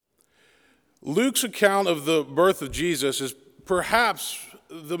Luke's account of the birth of Jesus is perhaps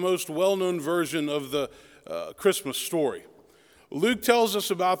the most well-known version of the Christmas story. Luke tells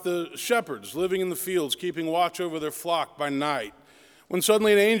us about the shepherds living in the fields, keeping watch over their flock by night, when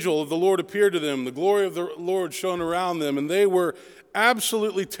suddenly an angel of the Lord appeared to them. The glory of the Lord shone around them, and they were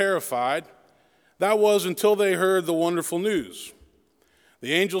absolutely terrified. That was until they heard the wonderful news.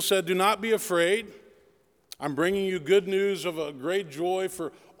 The angel said, "Do not be afraid. I'm bringing you good news of a great joy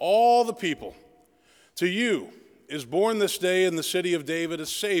for all the people. To you is born this day in the city of David a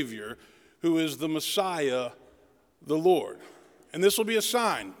Savior, who is the Messiah, the Lord. And this will be a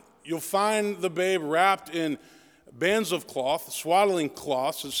sign. You'll find the babe wrapped in bands of cloth, swaddling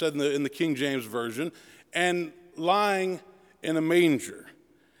cloths, it said in the King James Version, and lying in a manger."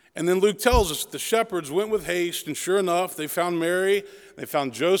 And then Luke tells us the shepherds went with haste, and sure enough, they found Mary, they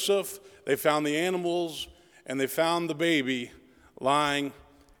found Joseph, they found the animals, and they found the baby lying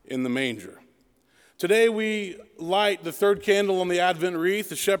in the manger. Today we light the third candle on the Advent wreath,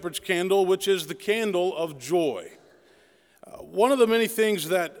 the shepherd's candle, which is the candle of joy. One of the many things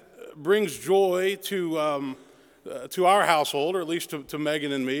that brings joy to our household, or at least to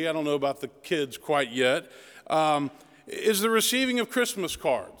Megan and me, I don't know about the kids quite yet, is the receiving of Christmas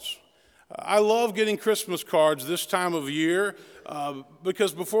cards. I love getting Christmas cards this time of year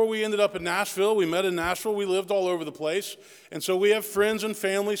because before we ended up in Nashville, we met in Nashville, we lived all over the place, and so we have friends and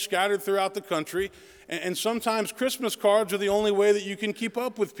family scattered throughout the country, and sometimes Christmas cards are the only way that you can keep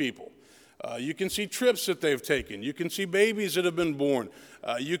up with people. You can see trips that they've taken. You can see babies that have been born.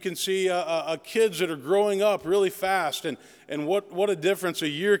 You can see kids that are growing up really fast, and what a difference a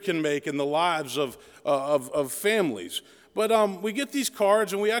year can make in the lives of families. But we get these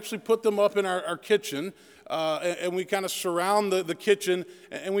cards, and we actually put them up in our kitchen, and we kind of surround the kitchen,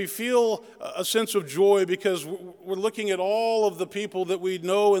 and we feel a sense of joy because we're looking at all of the people that we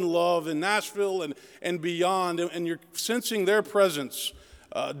know and love in Nashville and beyond, and you're sensing their presence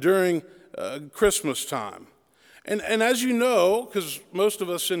during Christmas time. And as you know, because most of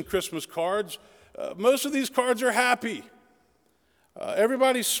us send Christmas cards, most of these cards are happy.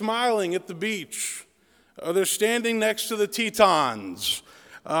 Everybody's smiling at the beach. They're standing next to the Tetons,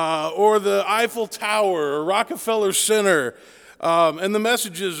 or the Eiffel Tower, or Rockefeller Center, and the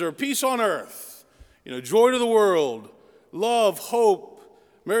messages are peace on earth, joy to the world, love, hope,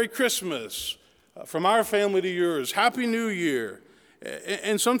 Merry Christmas, from our family to yours, Happy New Year.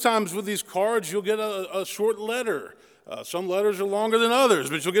 And sometimes with these cards, you'll get a short letter. Some letters are longer than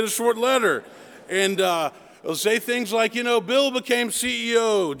others, but you'll get a short letter. And it'll say things like, Bill became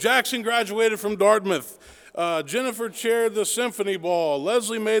CEO, Jackson graduated from Dartmouth, Jennifer chaired the symphony ball,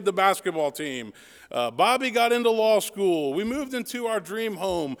 Leslie made the basketball team, Bobby got into law school, we moved into our dream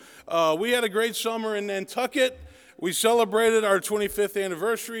home, we had a great summer in Nantucket, we celebrated our 25th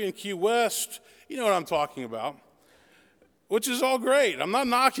anniversary in Key West. You know what I'm talking about. Which is all great. I'm not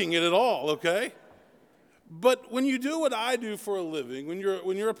knocking it at all, okay? But when you do what I do for a living, when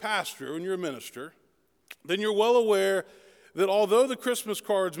you're a pastor, when you're a minister, then you're well aware that although the Christmas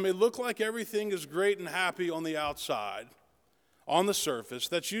cards may look like everything is great and happy on the outside, on the surface,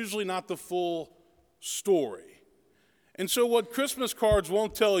 that's usually not the full story. And so what Christmas cards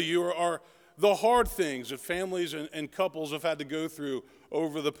won't tell you are the hard things that families and couples have had to go through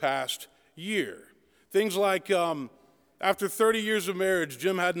over the past year. Things like after 30 years of marriage,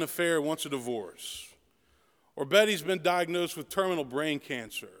 Jim had an affair and wants a divorce. Or Betty's been diagnosed with terminal brain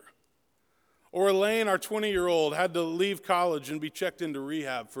cancer. Or Elaine, our 20-year-old, had to leave college and be checked into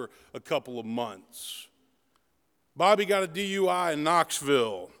rehab for a couple of months. Bobby got a DUI in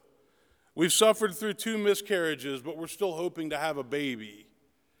Knoxville. We've suffered through 2 miscarriages, but we're still hoping to have a baby.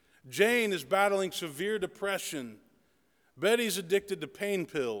 Jane is battling severe depression. Betty's addicted to pain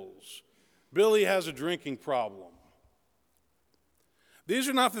pills. Billy has a drinking problem. These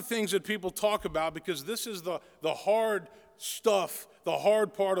are not the things that people talk about because this is the hard stuff, the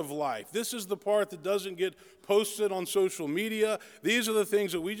hard part of life. This is the part that doesn't get posted on social media. These are the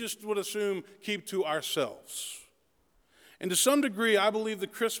things that we just would assume keep to ourselves. And to some degree, I believe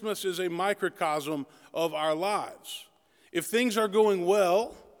that Christmas is a microcosm of our lives. If things are going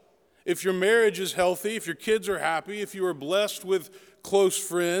well, if your marriage is healthy, if your kids are happy, if you are blessed with close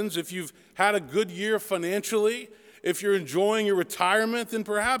friends, if you've had a good year financially, if you're enjoying your retirement, then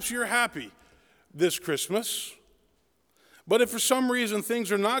perhaps you're happy this Christmas. But if for some reason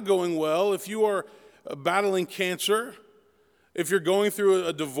things are not going well, if you are battling cancer, if you're going through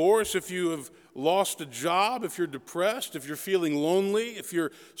a divorce, if you have lost a job, if you're depressed, if you're feeling lonely, if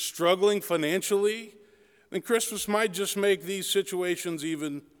you're struggling financially, then Christmas might just make these situations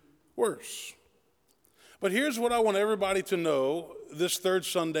even worse. But here's what I want everybody to know this third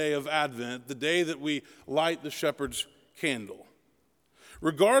Sunday of Advent, the day that we light the shepherd's candle.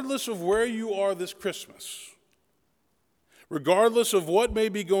 Regardless of where you are this Christmas, regardless of what may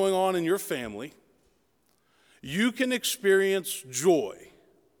be going on in your family, you can experience joy.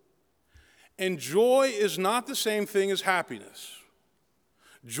 And joy is not the same thing as happiness.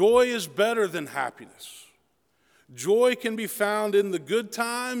 Joy is better than happiness. Joy can be found in the good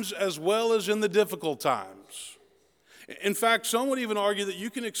times as well as in the difficult times. In fact, some would even argue that you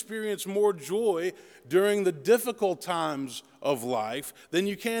can experience more joy during the difficult times of life than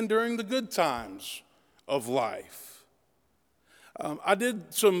you can during the good times of life. I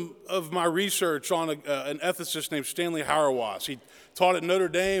did some of my research on an ethicist named Stanley Hauerwas. He taught at Notre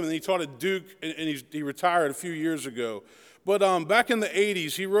Dame and he taught at Duke, and he retired a few years ago. But back in the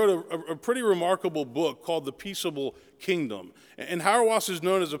 80s, he wrote a pretty remarkable book called The Peaceable Kingdom. And Hauerwas is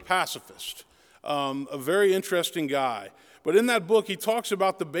known as a pacifist, a very interesting guy. But in that book, he talks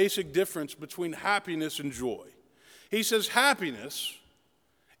about the basic difference between happiness and joy. He says happiness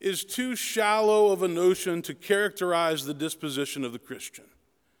is too shallow of a notion to characterize the disposition of the Christian.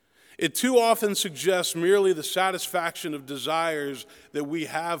 It too often suggests merely the satisfaction of desires that we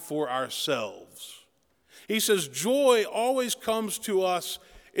have for ourselves. He says joy always comes to us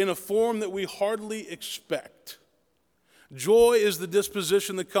in a form that we hardly expect. Joy is the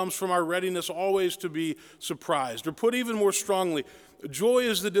disposition that comes from our readiness always to be surprised. Or put even more strongly, joy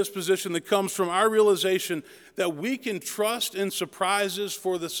is the disposition that comes from our realization that we can trust in surprises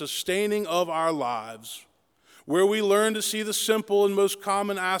for the sustaining of our lives, where we learn to see the simple and most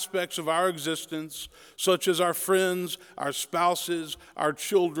common aspects of our existence, such as our friends, our spouses, our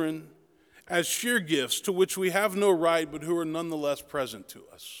children, as sheer gifts to which we have no right, but who are nonetheless present to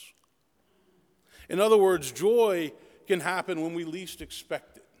us. In other words, joy can happen when we least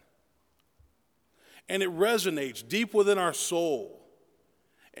expect it. And it resonates deep within our soul.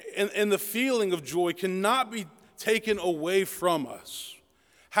 And the feeling of joy cannot be taken away from us.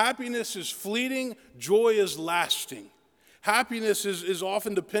 Happiness is fleeting, joy is lasting. Happiness is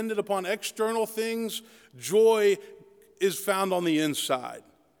often dependent upon external things, joy is found on the inside.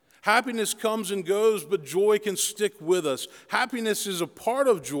 Happiness comes and goes, but joy can stick with us. Happiness is a part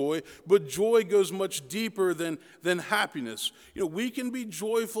of joy, but joy goes much deeper than happiness. We can be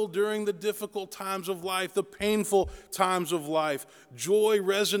joyful during the difficult times of life, the painful times of life. Joy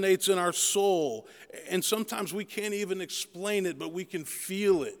resonates in our soul, and sometimes we can't even explain it, but we can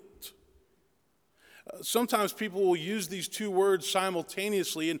feel it. Sometimes people will use these two words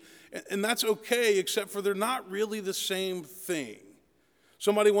simultaneously, and that's okay, except for they're not really the same thing.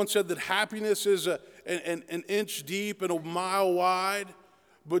 Somebody once said that happiness is an inch deep and a mile wide,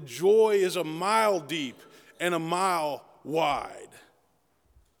 but joy is a mile deep and a mile wide.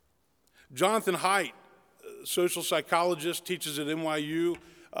 Jonathan Haidt, social psychologist, teaches at NYU.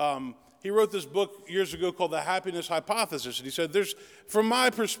 He wrote this book years ago called The Happiness Hypothesis. And he said, from my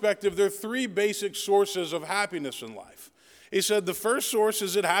perspective, there are three basic sources of happiness in life. He said the first source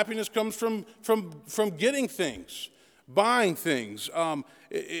is that happiness comes from getting things. Buying things.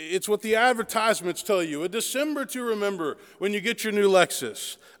 It's what the advertisements tell you. A December to remember when you get your new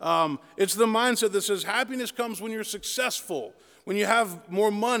Lexus. It's the mindset that says happiness comes when you're successful, when you have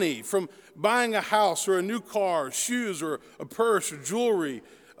more money, from buying a house or a new car, shoes or a purse or jewelry.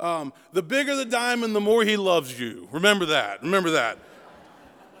 The bigger the diamond, the more he loves you. Remember that.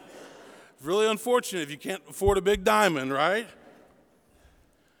 Really unfortunate if you can't afford a big diamond, right?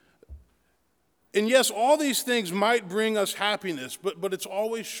 And yes, all these things might bring us happiness, but it's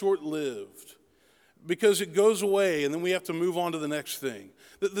always short-lived because it goes away and then we have to move on to the next thing.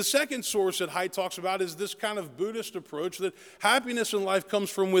 The second source that Haidt talks about is this kind of Buddhist approach that happiness in life comes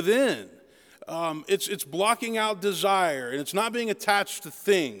from within. It's blocking out desire, and it's not being attached to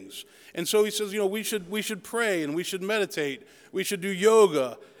things. And so he says, we should pray and we should meditate, we should do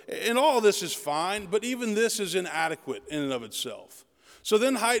yoga, and all this is fine, but even this is inadequate in and of itself. So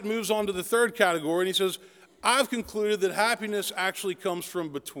then Haidt moves on to the third category, and he says, I've concluded that happiness actually comes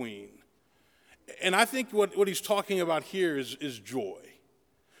from between. And I think what he's talking about here is joy,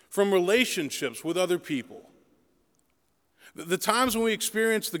 from relationships with other people. The times when we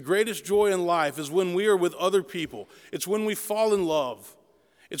experience the greatest joy in life is when we are with other people. It's when we fall in love.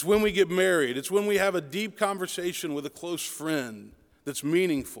 It's when we get married. It's when we have a deep conversation with a close friend that's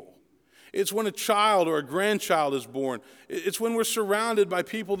meaningful. It's when a child or a grandchild is born. It's when we're surrounded by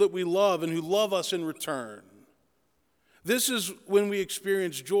people that we love and who love us in return. This is when we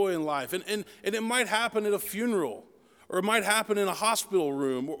experience joy in life. And it might happen at a funeral, or it might happen in a hospital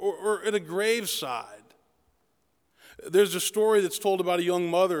room, or at a graveside. There's a story that's told about a young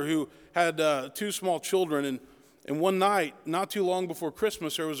mother who had two small children, and one night, not too long before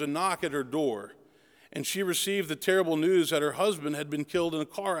Christmas, there was a knock at her door, and she received the terrible news that her husband had been killed in a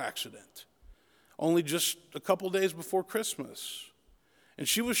car accident, only just a couple days before Christmas. And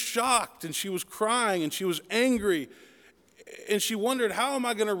she was shocked, and she was crying, and she was angry, and she wondered, how am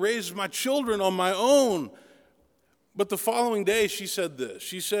I going to raise my children on my own? But the following day, she said this.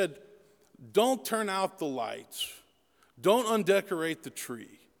 She said, don't turn out the lights. Don't undecorate the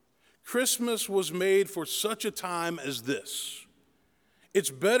tree. Christmas was made for such a time as this. It's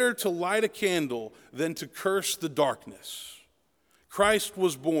better to light a candle than to curse the darkness. Christ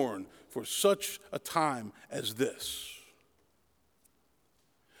was born for such a time as this.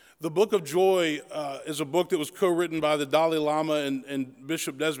 The Book of Joy is a book that was co-written by the Dalai Lama and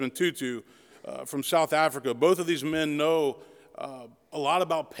Bishop Desmond Tutu from South Africa. Both of these men know a lot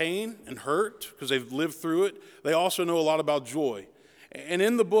about pain and hurt because they've lived through it. They also know a lot about joy. And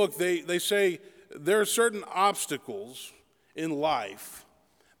in the book, they say there are certain obstacles in life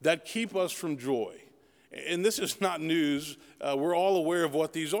that keep us from joy. And this is not news. We're all aware of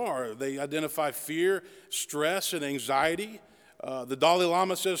what these are. They identify fear, stress, and anxiety. The Dalai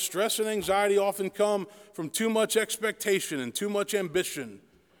Lama says stress and anxiety often come from too much expectation and too much ambition.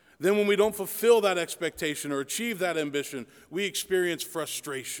 Then when we don't fulfill that expectation or achieve that ambition, we experience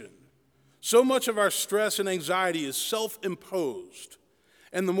frustration. So much of our stress and anxiety is self-imposed.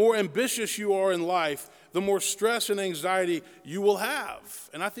 And the more ambitious you are in life, the more stress and anxiety you will have.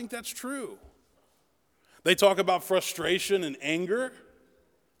 And I think that's true. They talk about frustration and anger.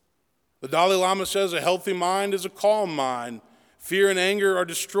 The Dalai Lama says a healthy mind is a calm mind. Fear and anger are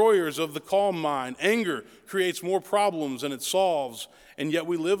destroyers of the calm mind. Anger creates more problems than it solves, and yet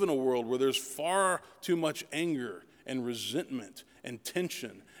we live in a world where there's far too much anger and resentment and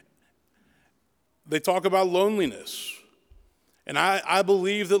tension. They talk about loneliness, and I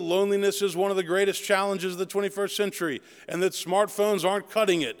believe that loneliness is one of the greatest challenges of the 21st century, and that smartphones aren't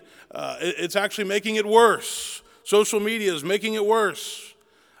cutting it. It's actually making it worse. Social media is making it worse.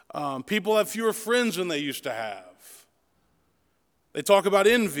 People have fewer friends than they used to have. They talk about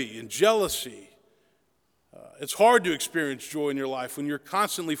envy and jealousy. It's hard to experience joy in your life when you're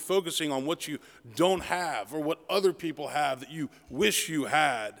constantly focusing on what you don't have or what other people have that you wish you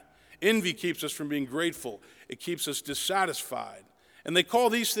had. Envy keeps us from being grateful. It keeps us dissatisfied. And they call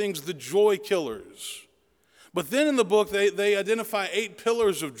these things the joy killers. But then in the book, they identify 8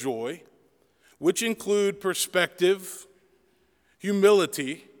 pillars of joy, which include perspective,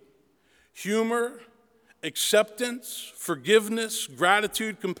 humility, humor, acceptance, forgiveness,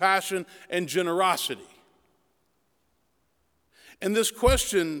 gratitude, compassion, and generosity. And this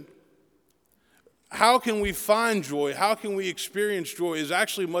question, how can we find joy, how can we experience joy, is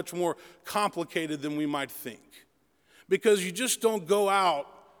actually much more complicated than we might think. Because you just don't go out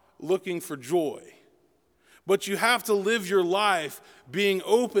looking for joy. But you have to live your life being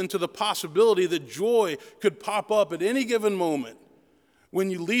open to the possibility that joy could pop up at any given moment when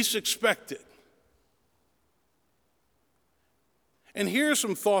you least expect it. And here are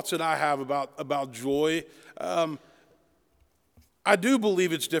some thoughts that I have about joy. I do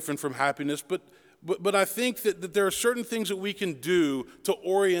believe it's different from happiness, but I think that there are certain things that we can do to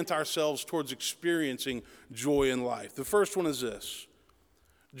orient ourselves towards experiencing joy in life. The first one is this.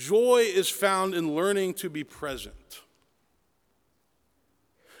 Joy is found in learning to be present.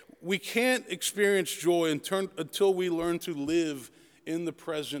 We can't experience joy until we learn to live in the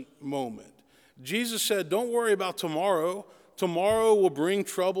present moment. Jesus said, don't worry about tomorrow. Tomorrow will bring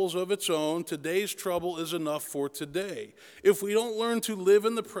troubles of its own. Today's trouble is enough for today. If we don't learn to live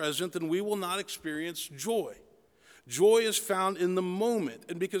in the present, then we will not experience joy. Joy is found in the moment.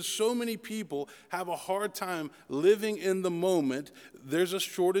 And because so many people have a hard time living in the moment, there's a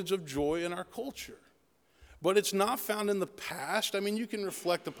shortage of joy in our culture. But it's not found in the past. I mean, you can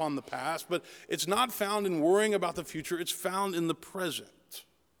reflect upon the past, but it's not found in worrying about the future. It's found in the present.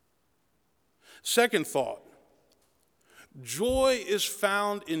 Second thought. Joy is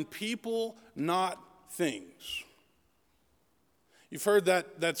found in people, not things. You've heard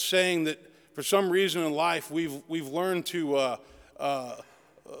that saying that for some reason in life we've learned to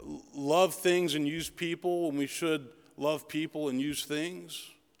love things and use people when we should love people and use things.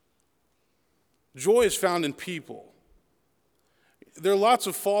 Joy is found in people. There are lots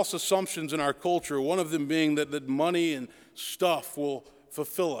of false assumptions in our culture, one of them being that money and stuff will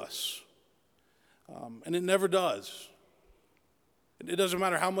fulfill us. And it never does. It doesn't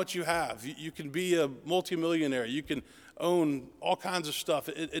matter how much you have. You can be a multimillionaire. You can own all kinds of stuff.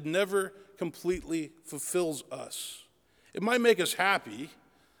 It never completely fulfills us. It might make us happy,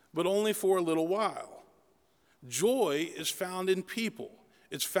 but only for a little while. Joy is found in people.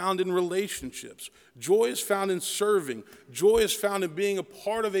 It's found in relationships. Joy is found in serving. Joy is found in being a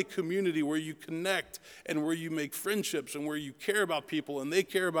part of a community where you connect and where you make friendships and where you care about people and they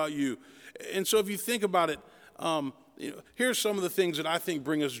care about you. And so if you think about it, here's some of the things that I think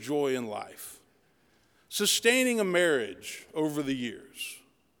bring us joy in life. Sustaining a marriage over the years.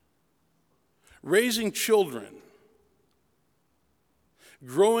 Raising children.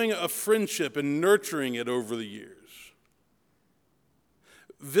 Growing a friendship and nurturing it over the years.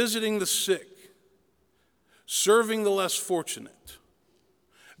 Visiting the sick, serving the less fortunate,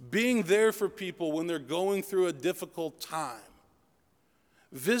 being there for people when they're going through a difficult time,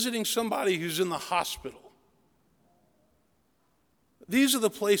 visiting somebody who's in the hospital. These are the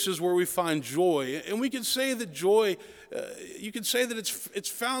places where we find joy, and we can say that joy, you can say that it's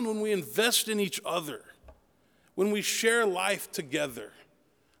found when we invest in each other, when we share life together.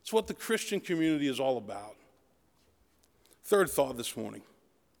 It's what the Christian community is all about. Third thought this morning.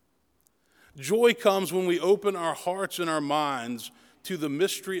 Joy comes when we open our hearts and our minds to the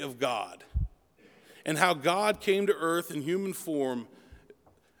mystery of God and how God came to earth in human form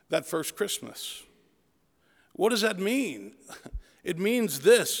that first Christmas. What does that mean? It means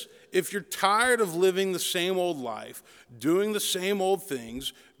this: if you're tired of living the same old life, doing the same old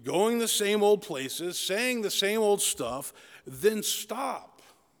things, going the same old places, saying the same old stuff, then stop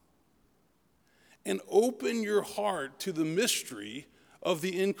and open your heart to the mystery of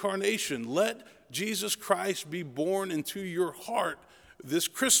the incarnation. Let Jesus Christ be born into your heart this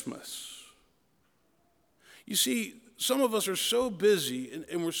Christmas. You see, some of us are so busy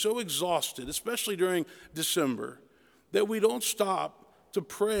and we're so exhausted, especially during December, that we don't stop to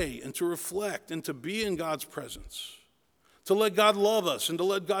pray and to reflect and to be in God's presence, to let God love us and to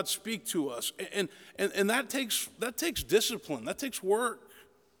let God speak to us. And that takes discipline, that takes work,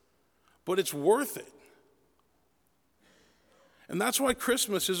 but it's worth it. And that's why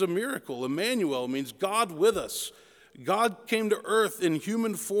Christmas is a miracle. Emmanuel means God with us. God came to earth in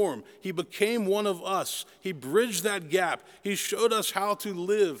human form. He became one of us. He bridged that gap. He showed us how to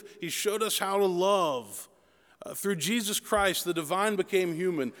live. He showed us how to love. Through Jesus Christ, the divine became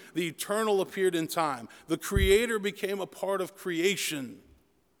human. The eternal appeared in time. The Creator became a part of creation.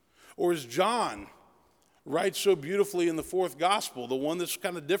 Or as John writes so beautifully in the fourth gospel, the one that's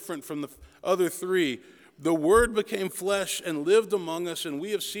kind of different from the other three, the Word became flesh and lived among us, and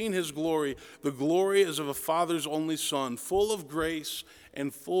we have seen His glory. The glory is of a Father's only Son, full of grace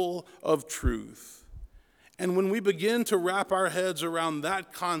and full of truth. And when we begin to wrap our heads around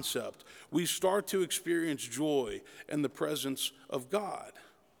that concept, we start to experience joy and the presence of God.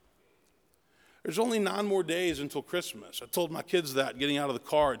 There's only 9 more days until Christmas. I told my kids that getting out of the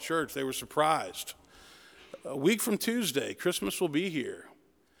car at church. They were surprised. A week from Tuesday, Christmas will be here.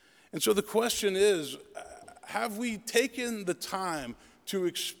 And so the question is, have we taken the time to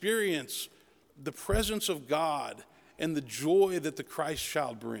experience the presence of God and the joy that the Christ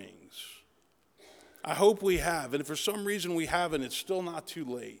child brings? I hope we have, and if for some reason we haven't, it's still not too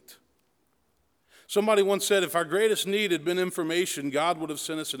late. Somebody once said, if our greatest need had been information, God would have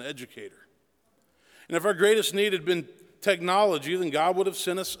sent us an educator. And if our greatest need had been technology, then God would have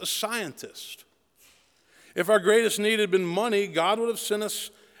sent us a scientist. If our greatest need had been money, God would have sent us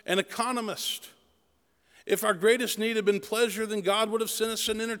an economist. If our greatest need had been pleasure, then God would have sent us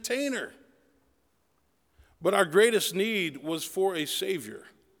an entertainer. But our greatest need was for a Savior.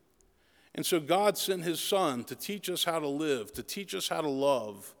 And so God sent His Son to teach us how to live, to teach us how to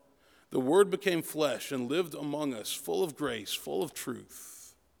love. The Word became flesh and lived among us, full of grace, full of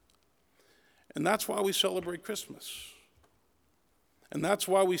truth. And that's why we celebrate Christmas. And that's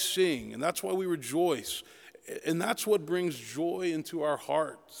why we sing, and that's why we rejoice. And that's what brings joy into our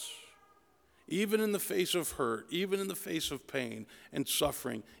hearts, even in the face of hurt, even in the face of pain and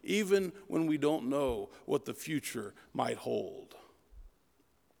suffering, even when we don't know what the future might hold.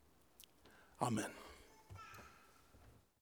 Amen.